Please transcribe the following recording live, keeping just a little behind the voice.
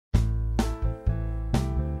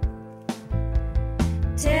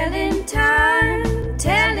telling time,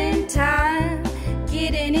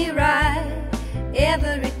 getting it right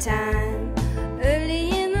every time.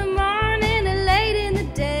 Early in the morning or late in the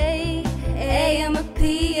day, AM or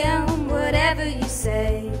PM, whatever you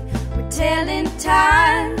say. We're telling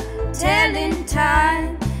time,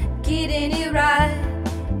 getting it right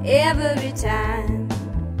every time.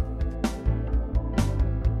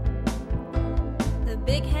 The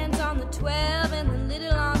big hand's on the 12 and the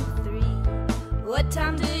little on the 3. What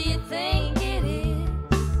time do you think it is?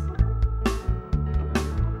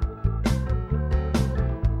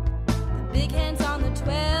 The big hand's on the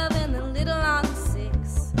 12 and the little on the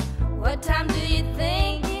 6. What time do you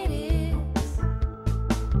think it is?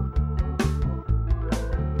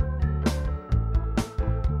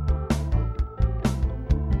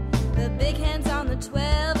 The big hand's on the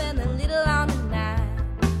 12 and the little on the 9.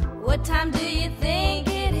 What time do you think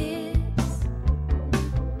it is?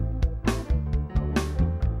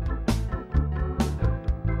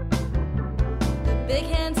 The big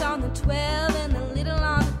hand's on the 12 and the little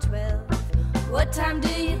on the 12. What time do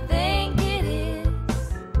you think it is?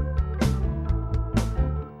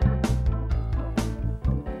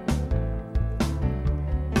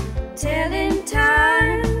 Telling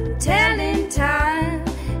time,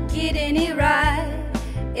 getting it right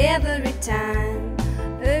every time.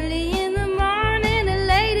 Early in the morning or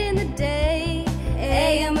late in the day,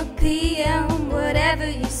 AM or PM, whatever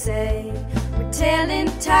you say. We're telling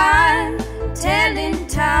time,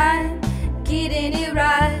 getting it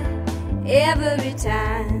right every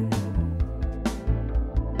time.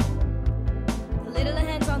 The little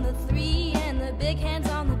hand's on the 3 and the big hand's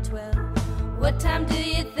on the 12. What time do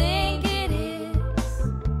you think it is?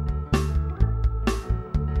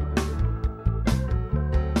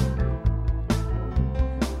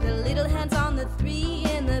 The little hand's on the 3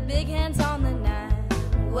 and the big hand's on the 9.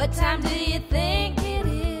 What time do you think it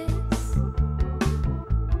is?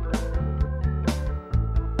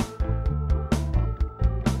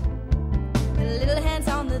 The little hand's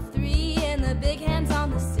on the 3 and the big hand's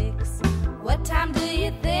on the 6. What time do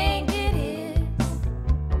you think it is?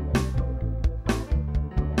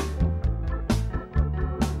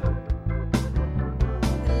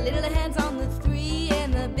 The little hand's on the 3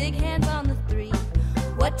 and the big hand's on the 3.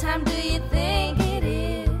 What time do you think it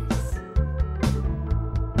is?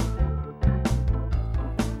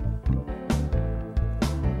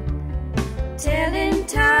 Telling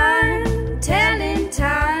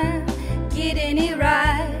time, getting it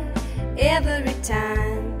right every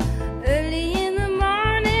time. Early in the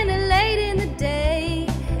morning or late in the day,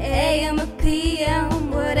 AM or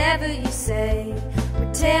PM, whatever you say.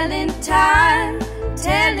 We're telling time,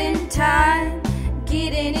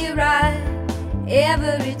 getting it right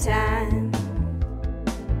every time.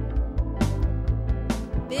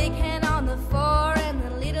 Big hand on the 4 and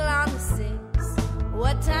the little on the 6.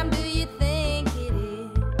 What time do you think it is?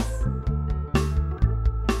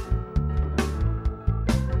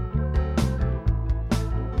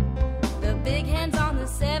 The big hand's on the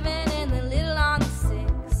 7 and the little on the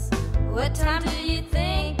 6. What time do you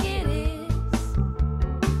think it is?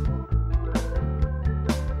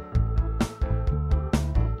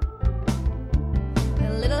 The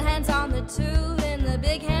little hand's on the 2 and the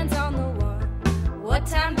big hand's on the 1. What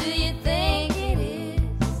time do you think it is?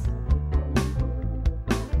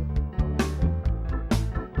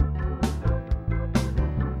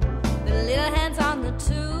 The little hand's on the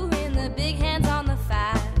 2 and the big hand's on the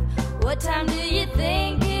 5. What time do you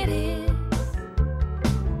think it is?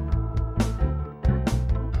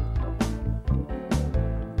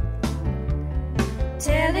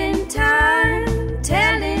 Telling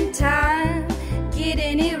time,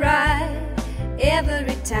 getting it right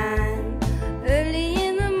every time. Early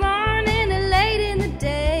in the morning or late in the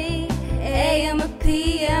day, AM or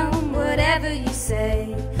PM, whatever you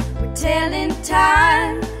say. We're telling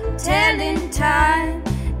time,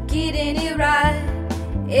 getting it right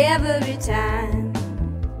every time.